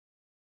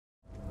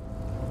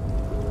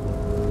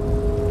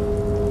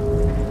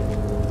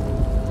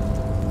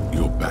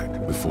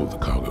before the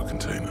cargo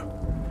container.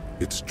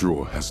 Its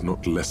draw has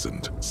not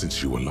lessened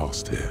since you were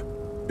last here.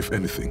 If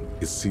anything,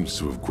 it seems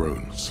to have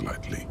grown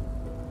slightly.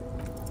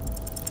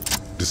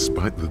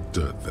 Despite the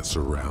dirt that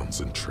surrounds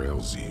and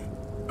trails you,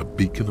 a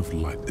beacon of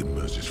light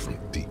emerges from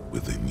deep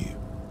within you.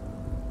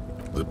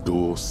 The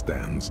door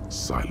stands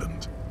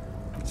silent.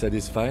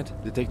 Satisfied,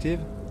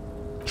 detective?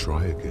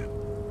 Try again.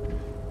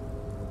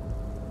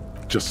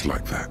 Just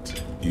like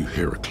that, you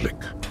hear a click,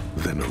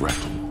 then a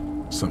rattle.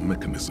 Some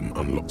mechanism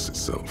unlocks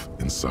itself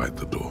inside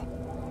the door.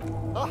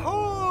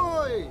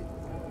 Ahoy!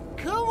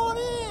 Come on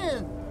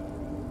in!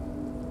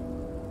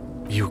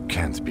 You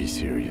can't be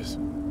serious.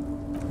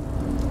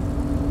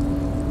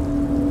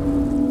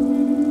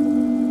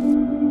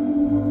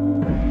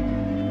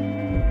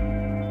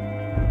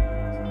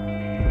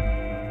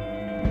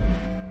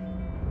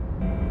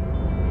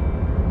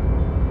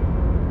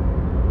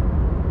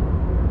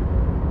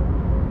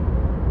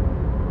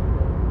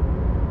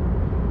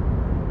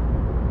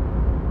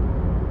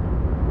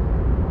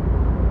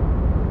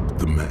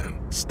 The man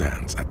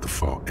stands at the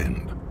far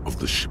end of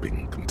the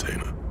shipping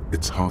container.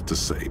 It's hard to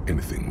say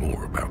anything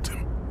more about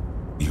him.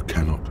 You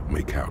cannot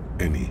make out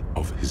any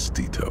of his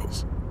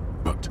details,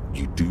 but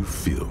you do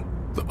feel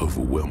the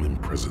overwhelming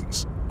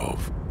presence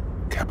of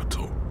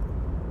capital.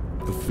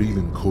 The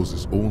feeling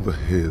causes all the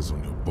hairs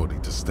on your body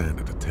to stand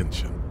at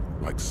attention,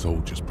 like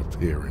soldiers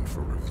preparing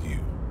for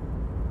review.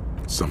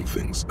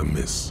 Something's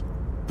amiss.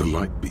 The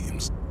light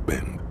beams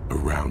bend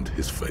around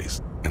his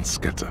face and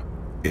scatter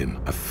in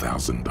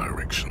 1,000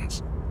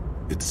 directions.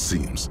 It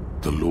seems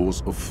the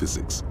laws of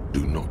physics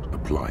do not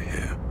apply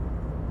here.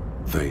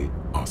 They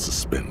are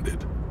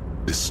suspended,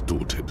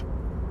 distorted,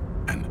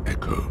 and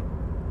echo.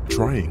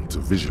 Trying to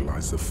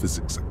visualize the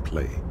physics at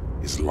play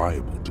is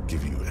liable to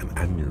give you an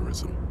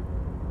aneurysm.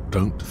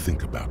 Don't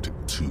think about it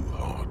too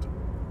hard.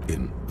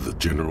 In the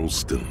general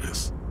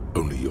stillness,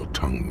 only your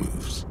tongue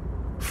moves,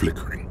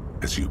 flickering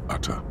as you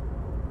utter.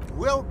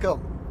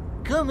 Welcome.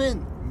 Come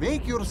in.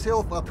 Make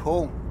yourself at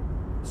home.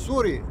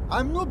 Sorry,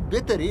 I'm not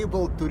better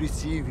able to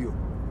receive you.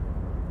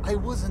 I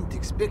wasn't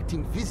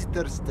expecting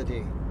visitors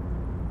today.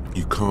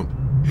 You can't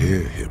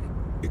hear him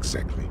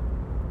exactly,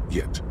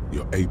 yet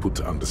you're able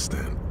to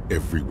understand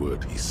every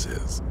word he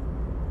says.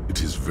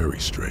 It is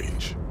very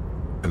strange.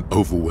 An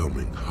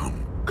overwhelming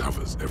hum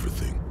covers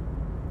everything.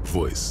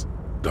 Voice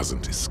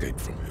doesn't escape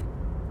from him.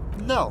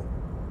 Now,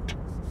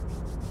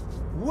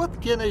 what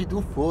can I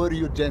do for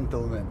you,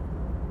 gentlemen?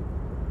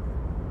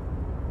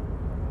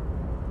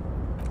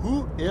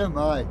 Who am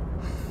I?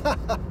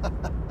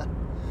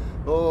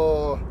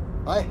 Oh,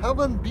 I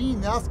haven't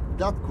been asked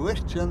that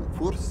question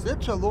for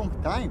such a long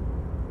time.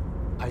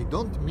 I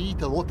don't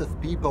meet a lot of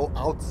people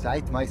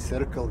outside my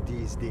circle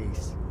these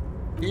days.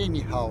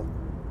 Anyhow,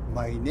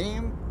 my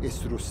name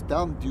is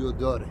Rustam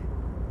Diodore,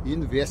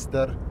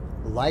 investor,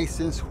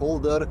 license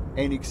holder,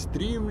 and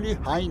extremely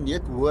high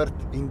net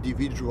worth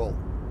individual.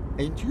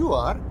 And you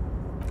are?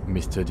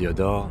 Mr.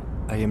 Diodore,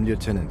 I am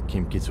Lieutenant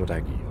Kim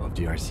Kitsuragi of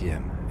the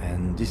RCM,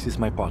 and this is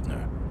my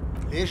partner.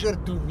 Pleasure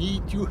to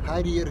meet you,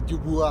 Harrier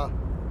Dubois.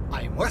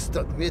 I must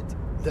admit,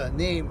 the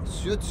name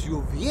suits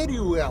you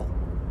very well.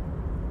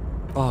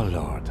 Oh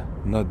Lord,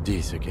 not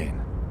this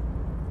again.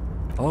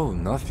 Oh,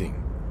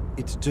 nothing.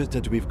 It's just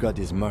that we've got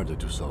this murder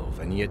to solve,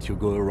 and yet you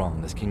go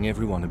around asking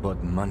everyone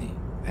about money.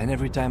 And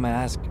every time I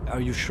ask,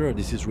 are you sure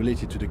this is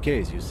related to the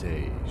case, you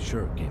say,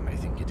 sure, Kim, I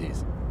think it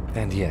is.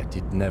 And yet,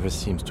 it never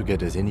seems to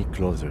get us any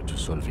closer to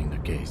solving the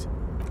case.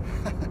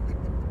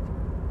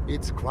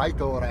 It's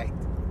quite alright.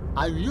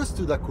 I'm used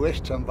to the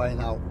question by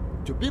now.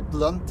 To be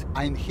blunt,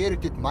 I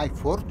inherited my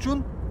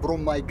fortune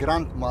from my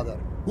grandmother,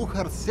 who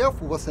herself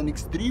was an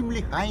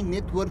extremely high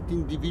net worth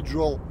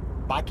individual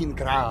back in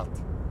Grad.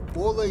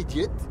 All I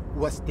did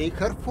was take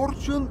her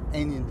fortune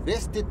and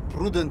invest it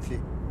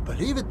prudently.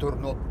 Believe it or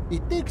not,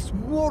 it takes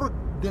more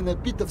than a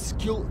bit of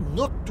skill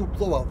not to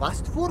blow a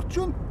vast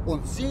fortune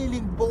on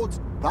sailing boats,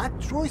 bad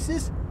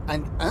choices,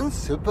 and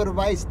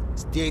unsupervised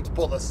state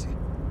policy.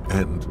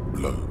 And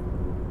blow.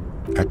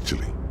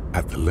 Actually,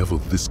 at the level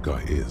this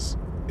guy is,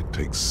 it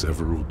takes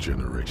several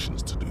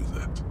generations to do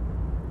that.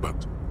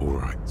 But,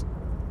 alright.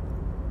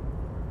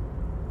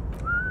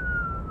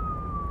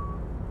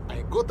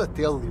 I gotta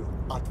tell you,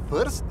 at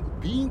first,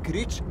 being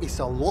rich is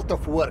a lot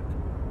of work.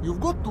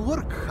 You've got to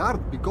work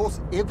hard because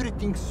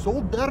everything's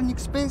so darn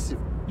expensive.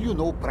 You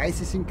know,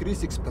 prices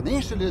increase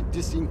exponentially at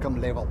this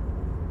income level.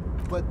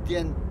 But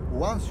then,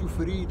 once you've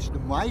reached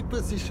my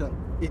position,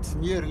 it's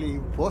nearly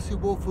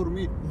impossible for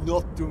me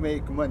not to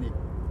make money.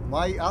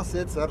 My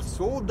assets are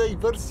so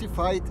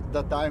diversified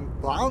that I'm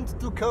bound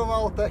to come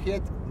out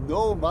ahead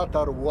no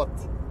matter what.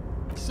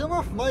 Some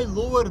of my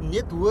lower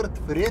net worth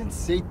friends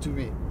say to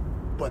me,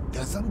 but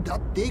doesn't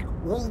that take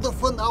all the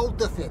fun out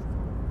of it?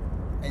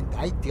 And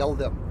I tell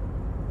them,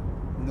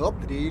 not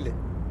really.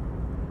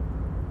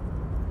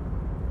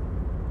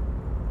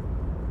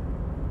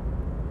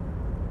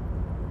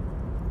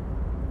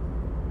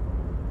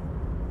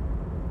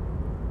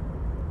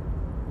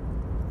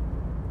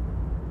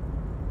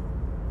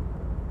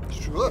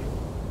 Sure,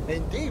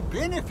 and they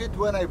benefit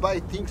when I buy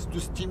things to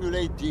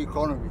stimulate the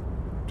economy,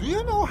 Do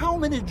you know how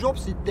many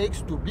jobs it takes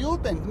to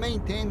build and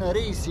maintain a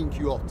racing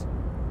yacht?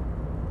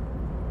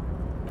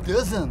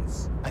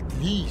 Dozens, at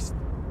least.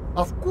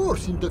 Of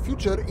course, in the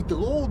future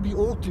it'll all be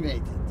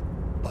automated.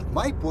 But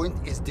my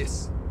point is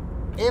this.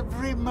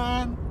 Every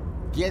man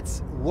gets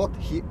what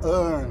he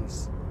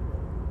earns.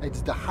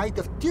 It's the height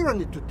of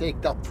tyranny to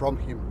take that from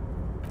him.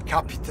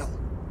 Capital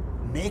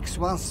makes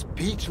one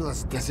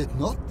speechless, does it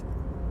not?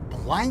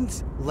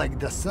 Blinds like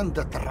the sun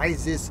that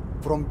rises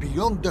from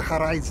beyond the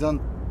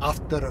horizon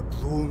after a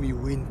gloomy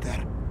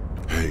winter.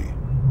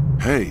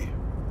 Hey,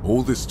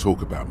 all this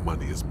talk about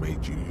money has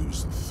made you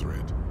lose the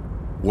thread.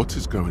 What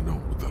is going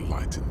on with the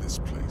light in this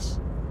place?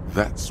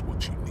 That's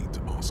what you need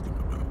to ask him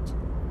about.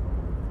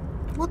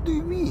 What do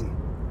you mean?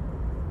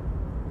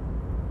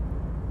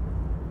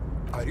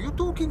 Are you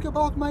talking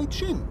about my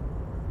chin?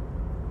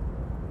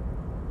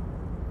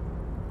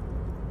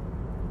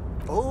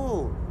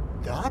 Oh,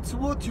 that's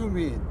what you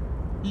mean.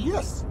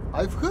 Yes,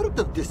 I've heard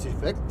of this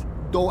effect,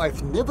 though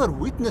I've never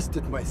witnessed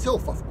it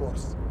myself, of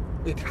course.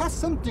 It has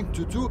something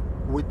to do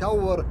with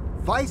our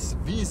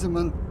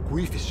Weiss-Wiesemann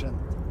coefficient.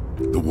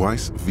 The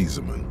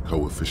Weiss-Wiesemann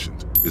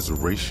coefficient is a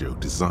ratio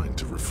designed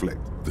to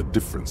reflect the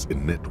difference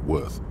in net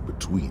worth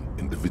between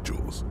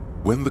individuals.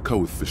 When the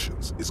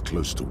coefficient is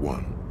close to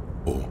 1,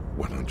 or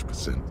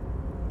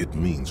 100%, it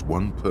means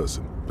one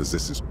person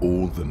possesses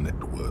all the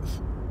net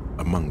worth.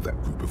 Among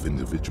that group of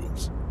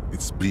individuals,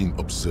 it's been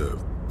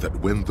observed that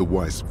when the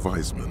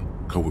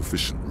Weiss-Wiesemann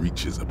coefficient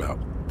reaches about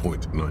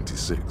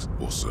 0.96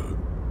 or so,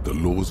 the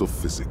laws of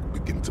physics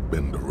begin to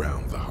bend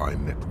around the high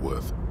net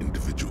worth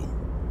individual.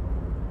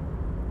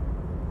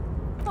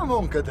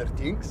 Among other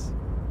things.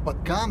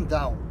 But calm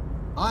down.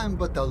 I'm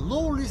but a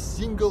lowly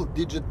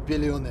single-digit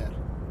billionaire.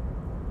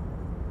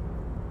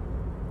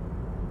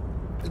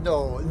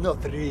 No,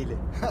 not really.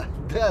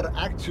 There are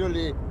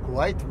actually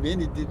quite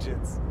many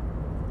digits.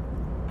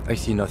 I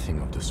see nothing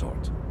of the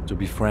sort. To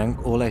be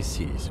frank, all I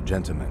see is a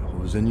gentleman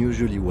who is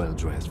unusually well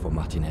dressed for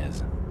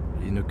Martinez,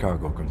 in a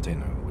cargo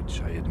container,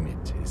 which I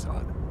admit is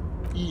odd.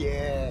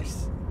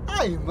 Yes,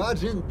 I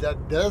imagine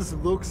that does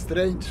look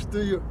strange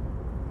to you.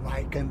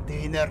 My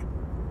container.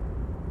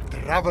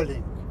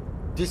 Traveling.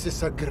 This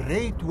is a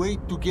great way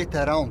to get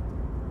around.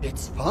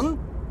 It's fun,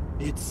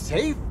 it's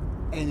safe,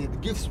 and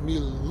it gives me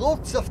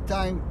lots of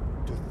time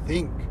to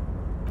think.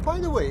 By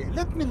the way,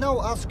 let me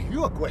now ask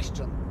you a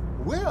question.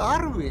 Where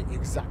are we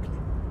exactly?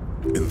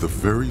 In the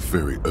very,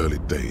 very early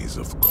days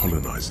of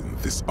colonizing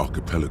this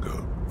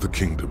archipelago, the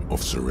kingdom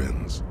of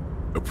Surens,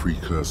 a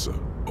precursor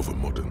of a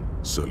modern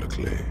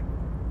Sur-le-Clay,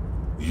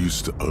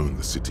 used to own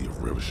the city of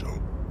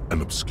Revachol,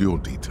 an obscure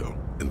detail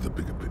in the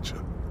bigger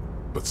picture,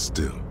 but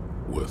still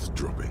worth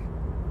dropping.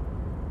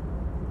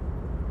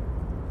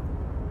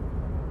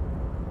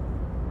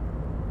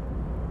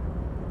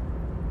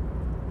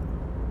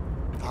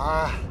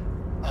 Ah,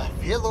 a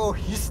fellow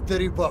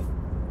history buff.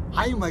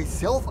 I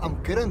myself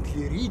am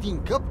currently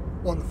reading up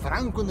on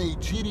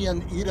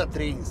Franco-Nigerian era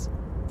trains.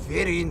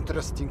 Very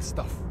interesting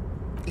stuff.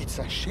 It's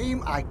a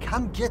shame I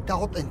can't get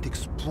out and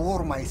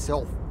explore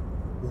myself.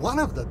 One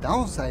of the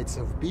downsides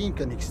of being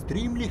an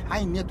extremely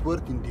high net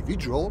worth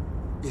individual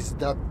is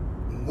that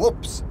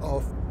mobs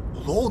of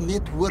low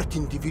net worth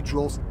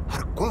individuals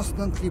are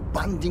constantly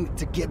banding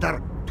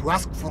together to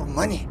ask for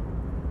money.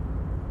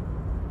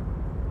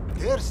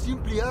 There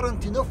simply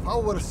aren't enough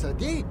hours a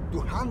day to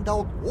hand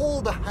out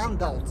all the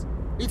handouts.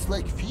 It's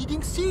like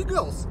feeding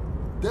seagulls.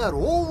 There are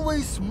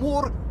always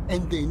more,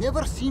 and they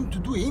never seem to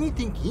do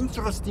anything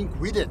interesting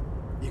with it,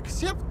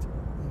 except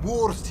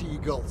more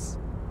seagulls.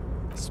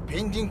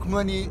 Spending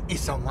money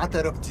is a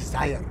matter of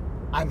desire.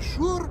 I'm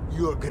sure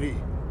you agree.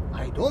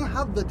 I don't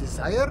have the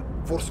desire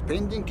for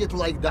spending it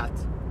like that.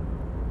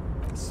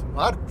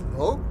 Smart,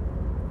 no?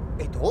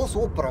 It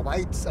also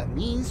provides a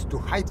means to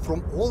hide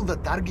from all the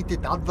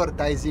targeted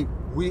advertising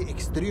we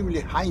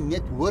extremely high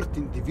net worth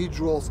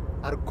individuals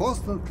are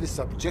constantly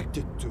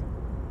subjected to.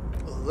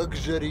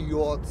 Luxury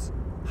yachts,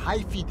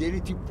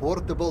 high-fidelity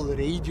portable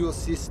radio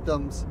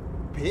systems,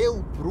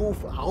 fail-proof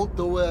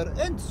outerwear,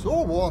 and so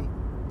on.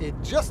 It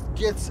just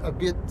gets a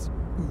bit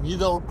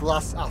middle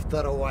class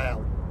after a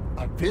while.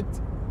 A bit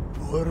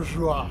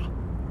bourgeois.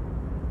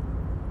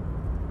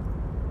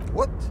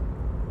 What?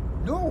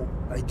 No,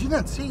 I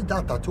didn't say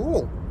that at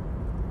all.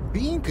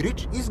 Being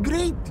rich is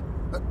great.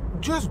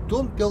 Just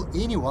don't tell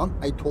anyone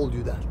I told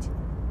you that.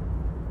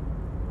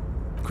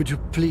 Could you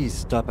please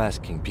stop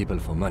asking people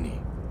for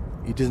money?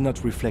 It does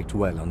not reflect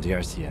well on the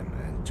RCM,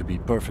 and to be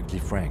perfectly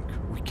frank,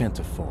 we can't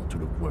afford to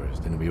look worse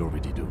than we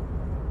already do.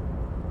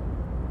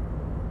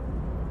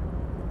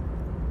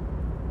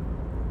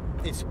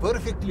 It's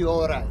perfectly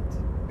alright.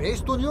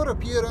 Based on your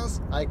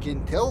appearance, I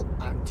can tell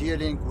I'm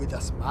dealing with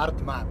a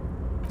smart man.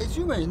 As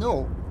you may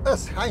know,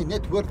 us high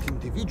net worth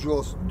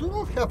individuals do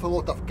not have a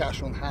lot of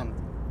cash on hand.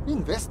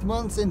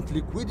 Investments and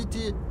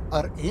liquidity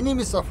are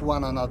enemies of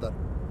one another.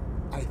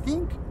 I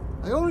think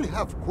I only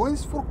have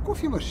coins for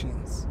coffee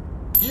machines.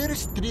 Here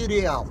is 3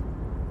 real.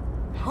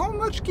 How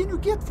much can you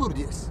get for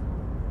this?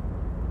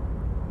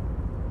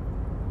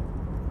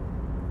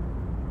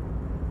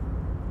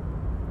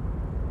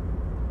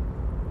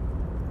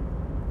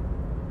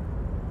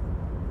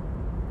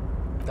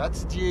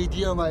 That's the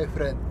idea, my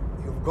friend.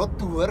 You've got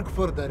to work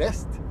for the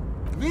rest.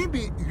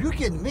 Maybe you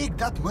can make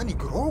that money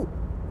grow.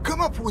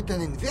 Come up with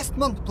an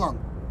investment plan.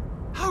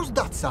 How's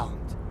that sound?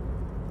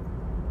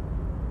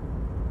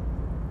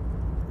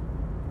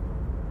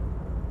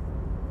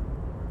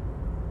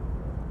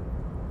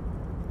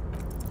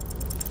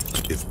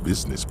 If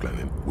business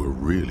planning were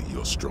really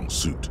your strong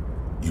suit,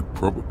 you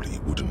probably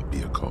wouldn't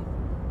be a cop.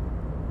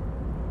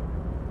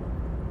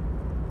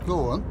 Go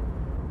on.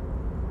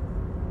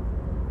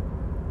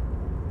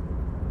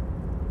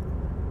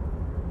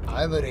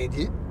 I'm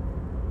ready.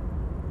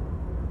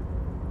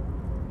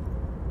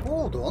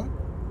 Hold on.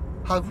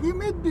 Have we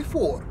met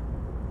before?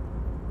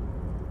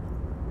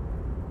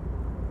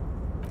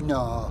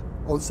 No,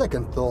 on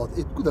second thought,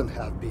 it couldn't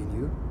have been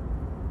you.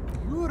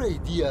 Your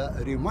idea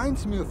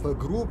reminds me of a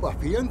group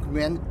of young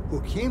men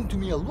who came to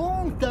me a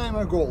long time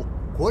ago,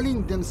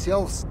 calling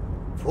themselves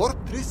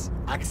Fortress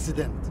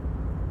Accident.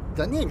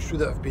 The name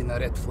should have been a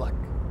red flag.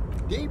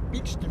 They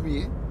pitched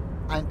me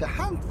and a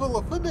handful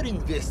of other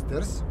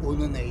investors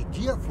on an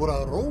idea for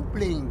a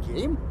role-playing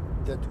game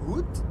that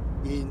would,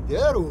 in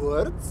their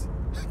words,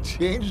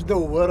 change the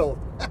world.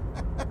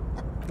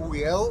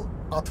 Well,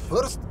 at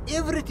first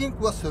everything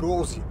was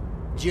rosy.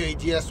 The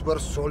ideas were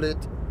solid,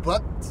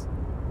 but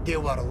they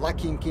were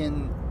lacking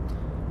in...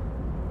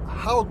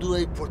 how do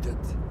I put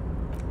it?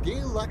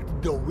 They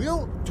lacked the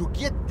will to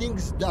get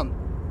things done.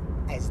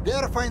 As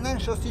their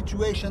financial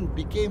situation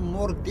became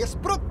more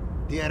desperate,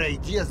 their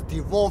ideas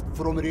devolved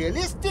from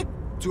realistic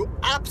to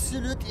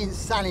absolute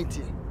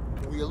insanity.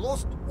 We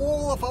lost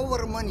all of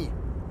our money.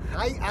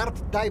 High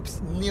art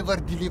types never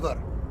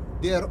deliver.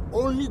 They're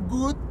only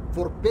good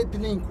for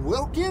peddling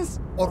Welkins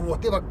or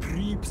whatever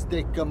creeps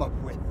they come up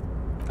with.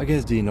 I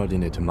guess the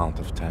inordinate amount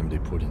of time they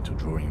put into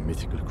drawing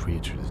mythical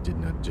creatures did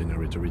not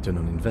generate a return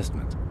on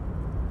investment.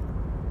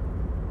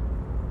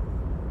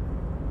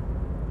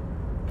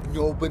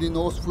 Nobody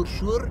knows for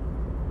sure,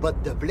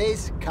 but the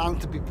place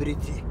can't be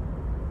pretty.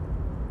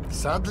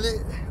 Sadly,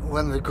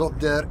 when we got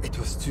there, it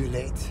was too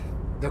late.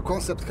 The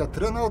concept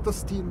had run out of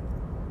steam.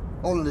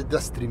 Only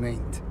dust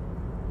remained.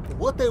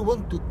 What I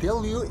want to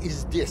tell you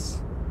is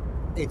this.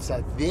 It's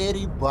a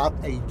very bad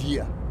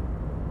idea.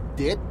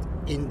 Dead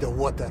in the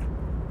water.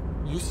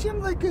 You seem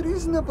like a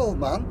reasonable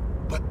man,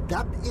 but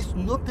that is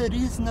not a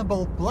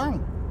reasonable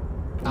plan.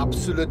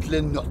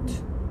 Absolutely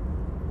not.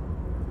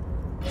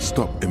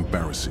 Stop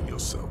embarrassing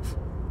yourself.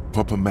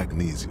 Pop a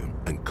magnesium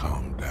and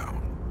calm down.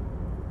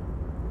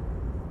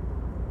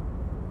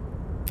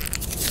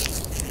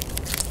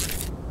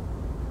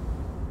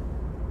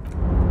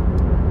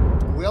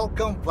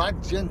 Welcome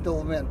back,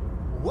 gentlemen.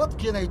 What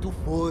can I do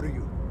for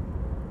you?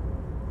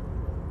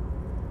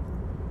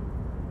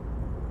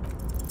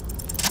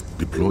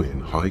 Deploying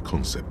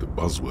high-concept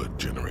buzzword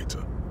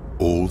generator.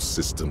 All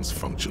systems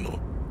functional.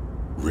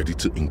 Ready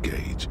to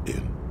engage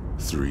in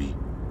 3,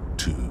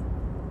 2,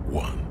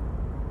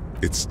 1.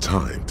 It's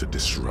time to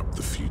disrupt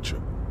the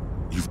future.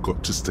 You've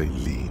got to stay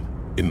lean,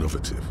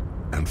 innovative,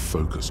 and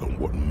focus on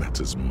what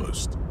matters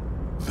most.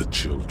 The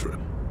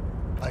children.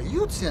 A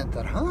youth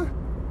center, huh?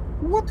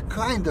 What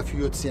kind of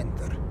youth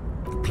center?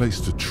 A place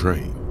to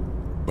train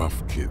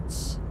buff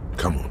kids.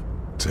 Come on,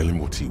 tell him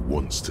what he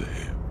wants to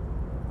hear.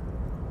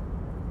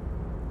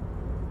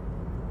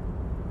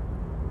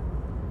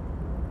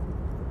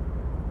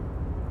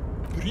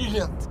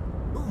 Brilliant!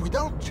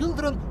 Without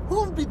children,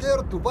 who'll be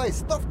there to buy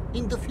stuff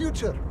in the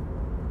future?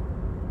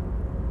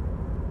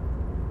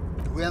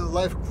 When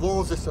life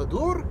closes a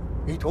door,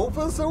 it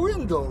opens a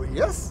window,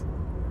 yes?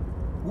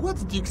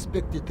 What's the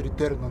expected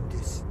return on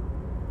this?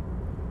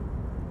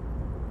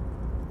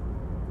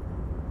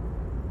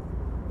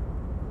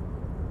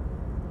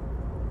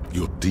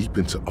 You're deep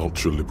into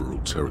ultra-liberal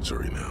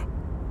territory now.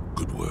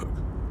 Good work.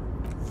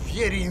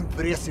 Very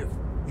impressive.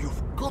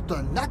 You've got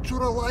a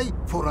natural eye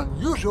for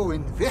unusual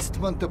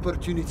investment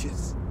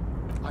opportunities.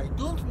 I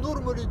don't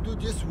normally do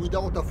this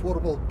without a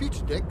formal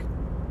pitch deck,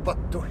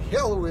 but to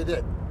hell with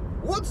it.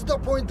 What's the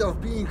point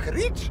of being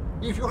rich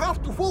if you have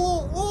to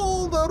follow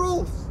all the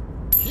rules?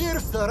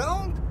 Here's a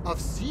round of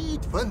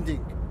seed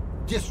funding.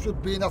 This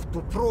should be enough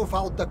to prove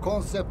out the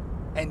concept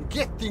and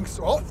get things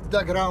off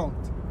the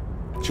ground.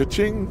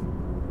 Cha-ching!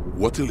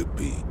 What'll it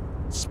be?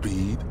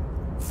 Speed?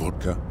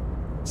 Vodka?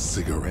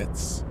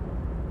 Cigarettes?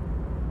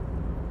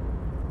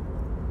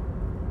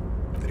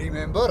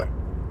 Remember,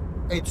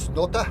 it's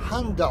not a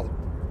handout.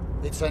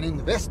 It's an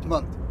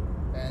investment,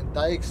 and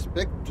I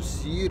expect to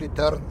see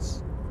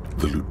returns.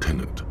 The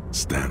lieutenant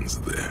stands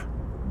there,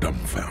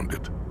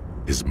 dumbfounded.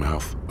 His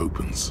mouth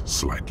opens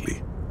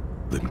slightly,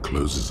 then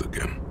closes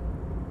again.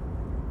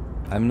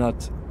 I'm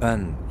not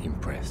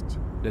unimpressed.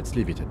 Let's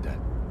leave it at that.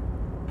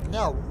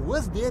 Now,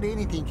 was there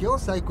anything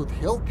else I could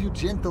help you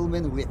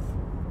gentlemen with?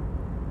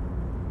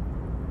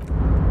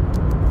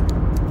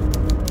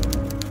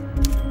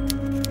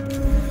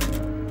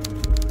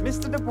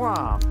 Mr.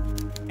 Dubois,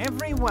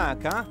 every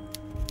worker,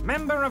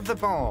 member of the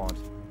board.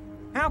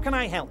 How can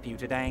I help you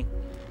today?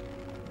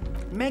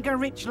 Mega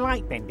rich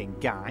light bending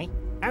guy?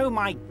 Oh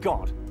my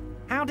god,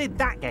 how did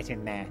that get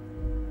in there?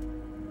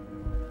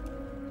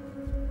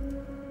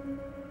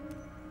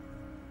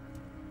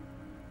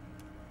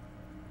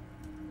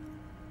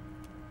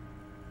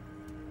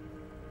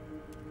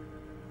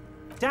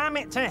 Damn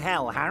it to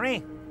hell,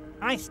 Harry.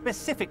 I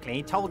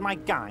specifically told my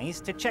guys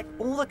to check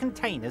all the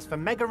containers for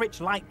mega-rich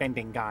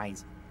light-bending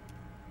guys.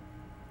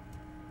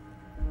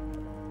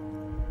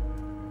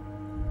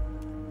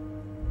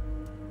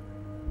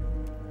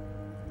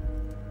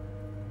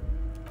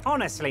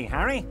 Honestly,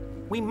 Harry,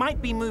 we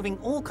might be moving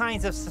all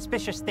kinds of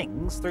suspicious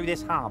things through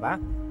this harbour,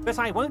 but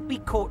I won't be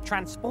caught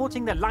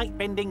transporting the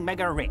light-bending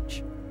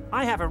mega-rich.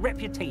 I have a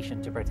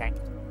reputation to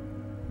protect.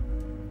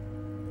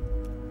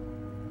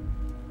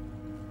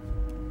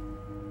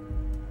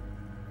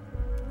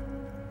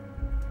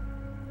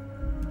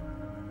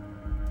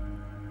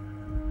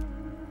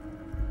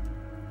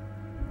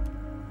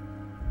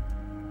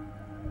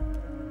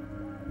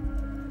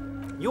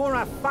 You're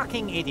a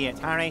fucking idiot,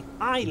 Harry.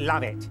 I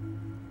love it.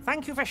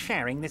 Thank you for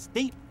sharing this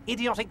deep,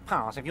 idiotic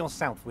part of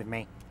yourself with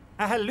me.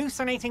 A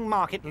hallucinating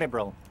market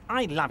liberal.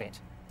 I love it.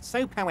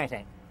 So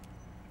poetic.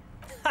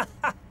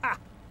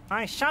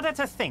 I shudder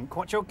to think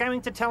what you're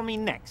going to tell me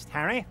next,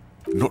 Harry.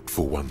 Not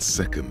for 1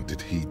 second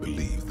did he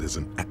believe there's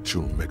an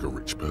actual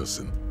mega-rich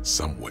person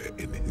somewhere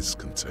in his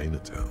container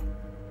town.